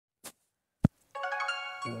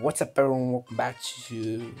What's up, everyone? Welcome back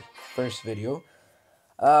to first video.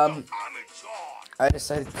 Um, I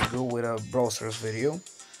decided to go with a Brawl Stars video.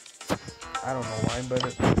 I don't know why,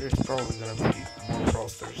 but there's probably gonna be more Brawl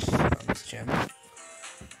Stars on this channel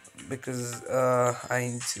because I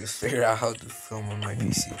need to figure out how to film on my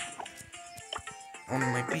PC. On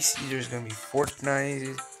my PC, there's gonna be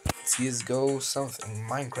Fortnite, CS:GO, something,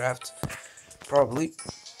 Minecraft, probably.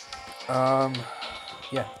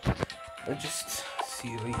 Yeah, but just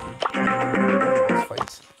see later.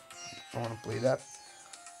 Fights. I want to play that.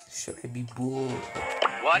 Should I be Bull?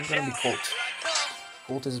 I'm gonna be Colt.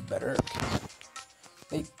 Colt is better.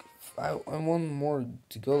 Like, I want more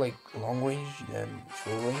to go like long range than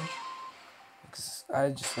short range. Because I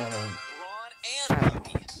just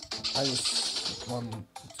want to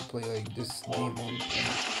play like this game mode. And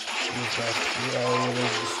this last year I already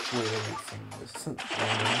destroyed everything with long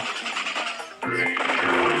range.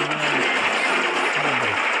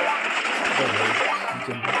 You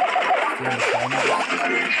can stay on the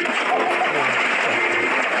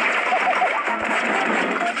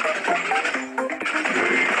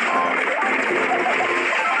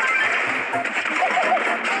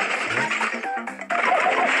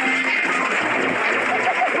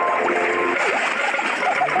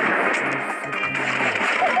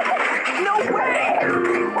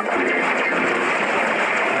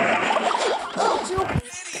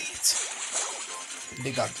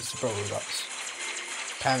They got this, probably got this.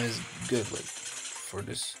 Pam is good, like, for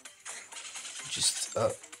this. Just,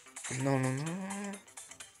 no.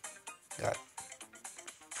 Got.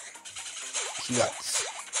 He got this.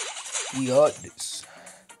 He got this.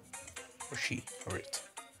 Or she, or it.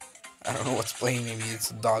 I don't know what's playing, maybe it's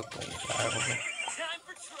a dog playing, I don't know.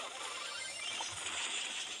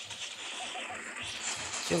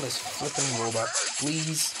 Kill this flipping robot,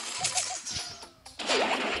 please.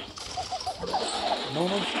 No.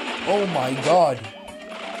 Oh my god.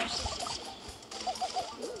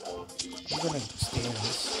 I'm gonna stay in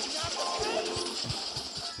this.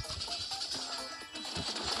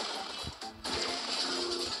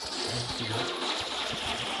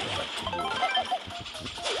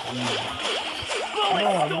 No, I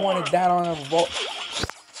wanted that on a vault.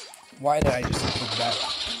 Why did I just put that?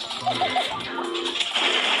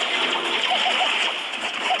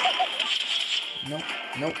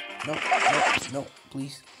 No,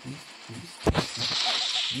 please.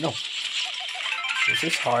 No. This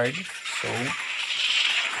is hard, so.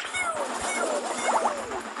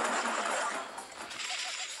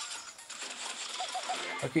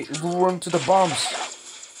 Okay, lure him to the bombs.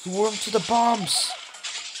 Lure him to the bombs.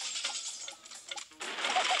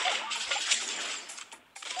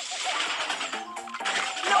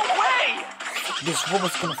 No way! This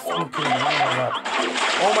robot's gonna fucking kill me.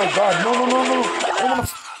 Oh my god, no.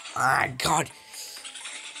 Ah, god.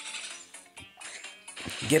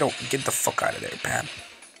 Get the fuck out of there, Pam.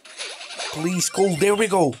 Please, go. There we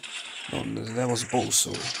go. No, that was bull,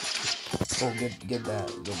 so. Oh, get that.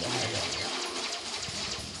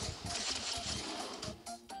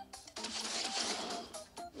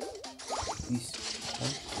 Please.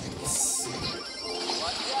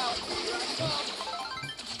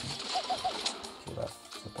 Kill that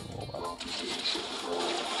flipping robot.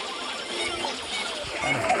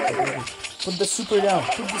 Put the super down.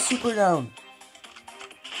 Put the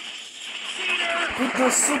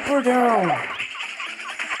super down.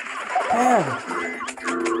 Pam.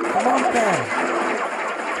 Come on, Pam.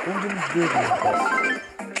 Don't give me good like this.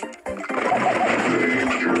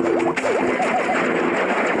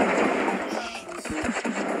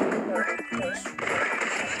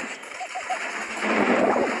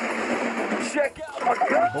 Check out my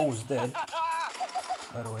gun. Bo's dead.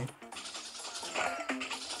 By the way.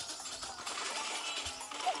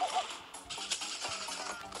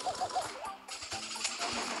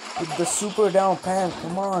 Put the super down, Pam.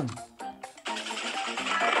 Come on. No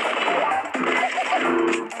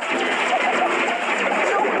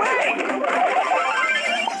way!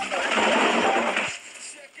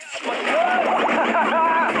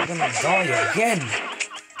 I'm gonna die again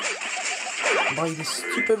by this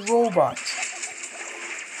stupid robot.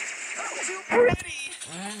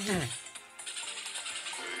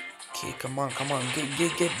 Okay, come on. Get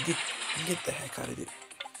the heck out of it.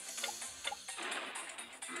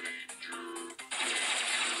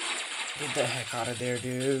 Get the heck out of there,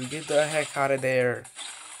 dude. Get the heck out of there.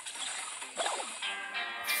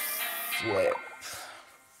 Flip.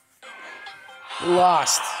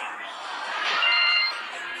 Lost.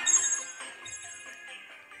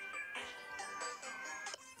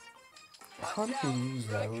 How do you use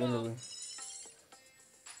that, literally?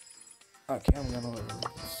 Okay, I'm gonna literally.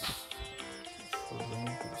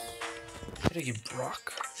 Should I get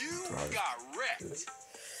Brock?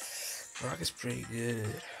 Brock is pretty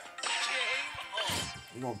good.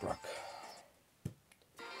 No Brock.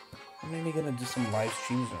 I'm maybe gonna do some live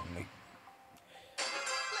streams or like.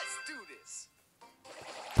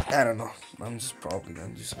 I don't know. I'm just probably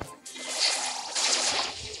gonna do something.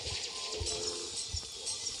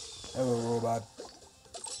 Hello, robot.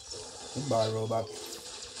 Goodbye, robot.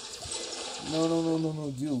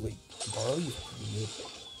 No, dude, wait. Barley is pretty good.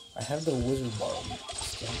 I have the wizard barley.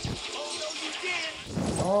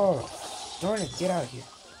 Oh, darn it, get out of here.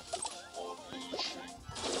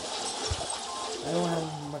 I don't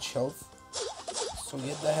have much health, so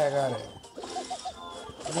get the heck out of here.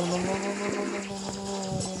 No.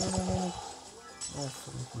 Oh,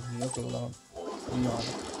 leave me alone. Leon.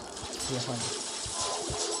 300.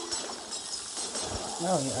 No,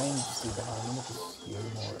 I need to stay behind. I'm going to heal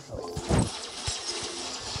more health.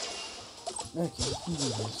 Okay, you can do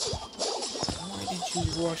this. Why did you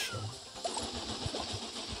rush him?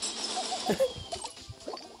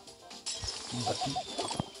 Bucky.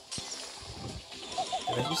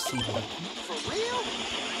 Did I just see Bucky? For real?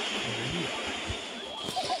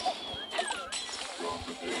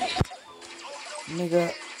 Nigga.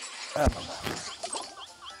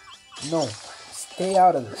 No. Stay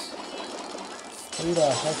out of this. Stay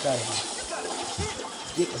the heck out of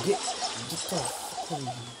here. Get the fuck out of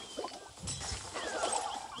here.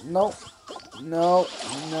 No.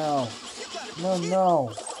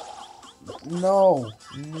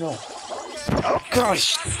 Oh gosh,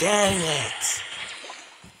 dang it.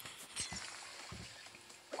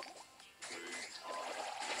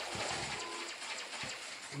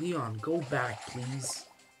 Leon, go back, please.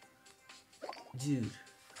 Dude.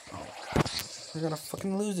 Oh god. We're gonna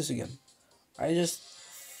fucking lose this again. I just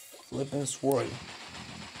flip and swirl.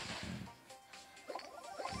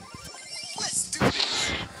 Let's do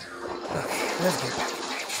this. Okay, let's get back.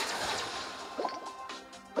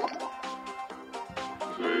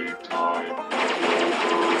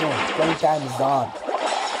 No, playtime is on.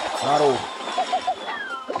 It's not over.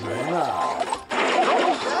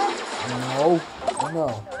 No.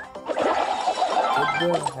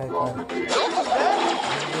 Get the heck out of here.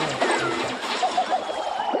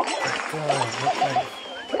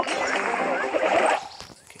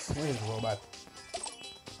 Okay, where's the robot?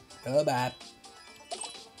 Robot.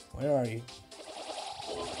 Where are you?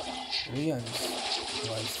 Leon's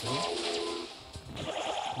life too.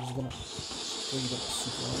 He's gonna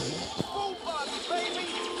super on me.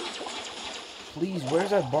 Please, where's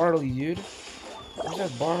that barley, dude? Where's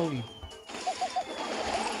that barley?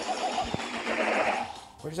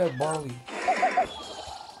 Where's that barley?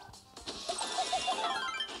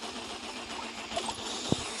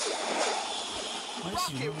 Why is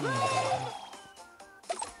he moving like that?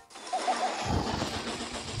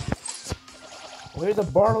 Where's the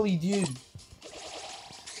barley, dude?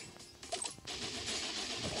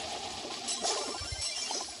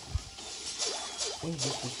 Please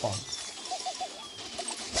just respawn.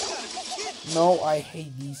 No, I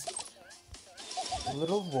hate these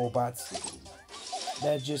little robots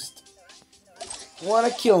that just want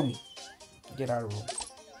to kill me. Get out of the room.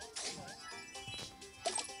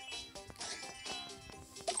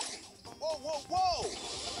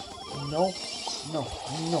 Whoa.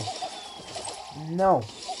 No.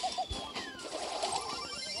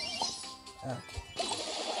 Okay.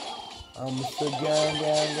 Mr. Gun.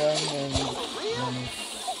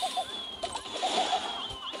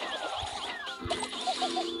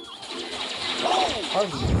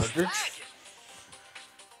 Hardly murdered.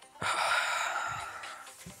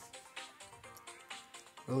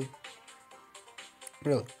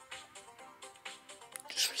 Really?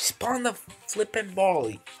 Just respawn the flippin'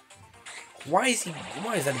 barley. Why is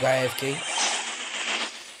that guy AFK?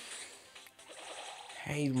 I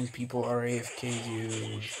hate when people are AFK,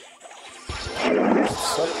 dude.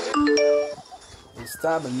 It's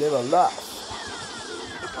time to live a life.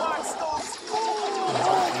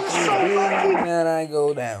 And I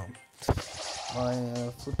go down. My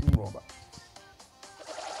flipping robot.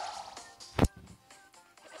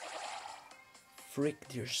 Frick,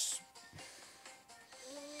 there's.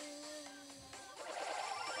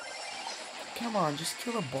 Come on, just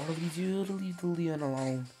kill a barley, dude. Leave the Leon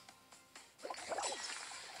alone.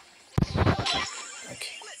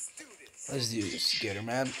 Okay. Let's do this together,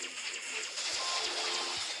 man.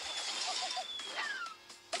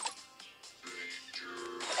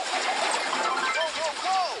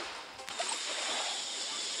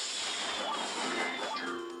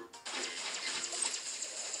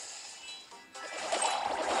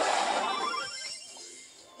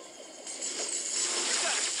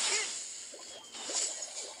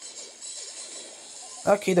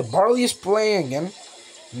 Okay, the barley is playing again.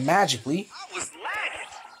 Magically.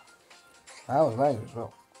 I was lagging as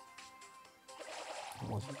well.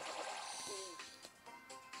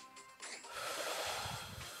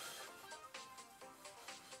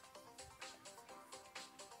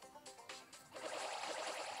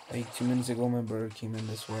 Like 2 minutes ago, my brother came in.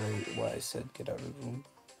 That's why I said get out of the room.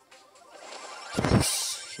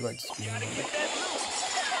 He likes to be in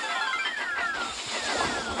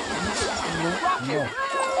there. No,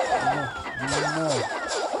 no, no.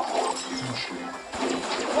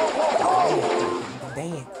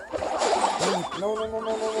 Dang it. Dang it. No, no, no, no,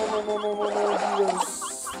 no, no, no, no, no, no, no.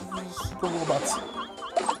 These super robots. I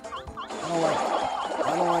don't like it. I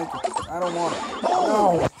don't like it. I don't want it.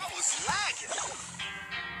 No.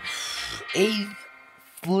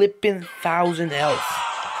 8,000 health.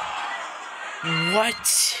 What?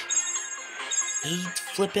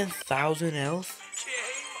 8,000 health?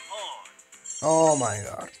 Oh my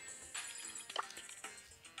god.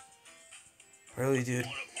 Really, dude?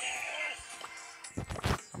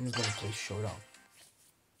 I'm just gonna play Showdown.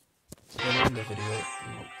 I'm gonna end the video.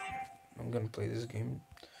 I'm gonna play this game.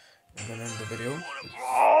 I'm gonna end the video.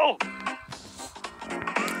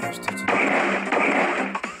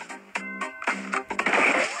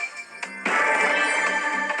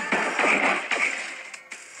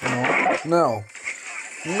 No.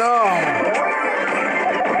 No.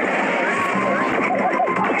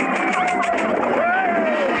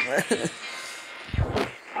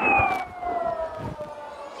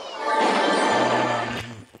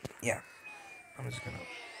 Yeah. I'm just gonna.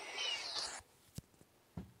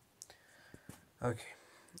 Okay.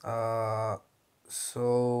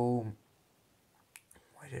 So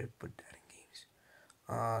why did I put that in games?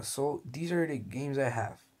 So these are the games I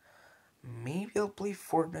have. Maybe I'll play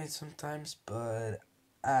Fortnite sometimes, but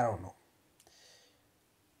I don't know.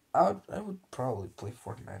 I would probably play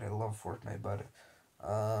Fortnite. I love Fortnite, but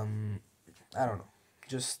I don't know.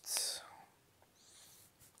 Just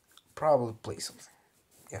probably play something.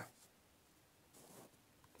 Yeah.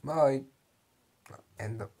 Bye.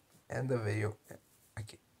 End the video.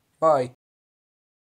 Okay. Bye.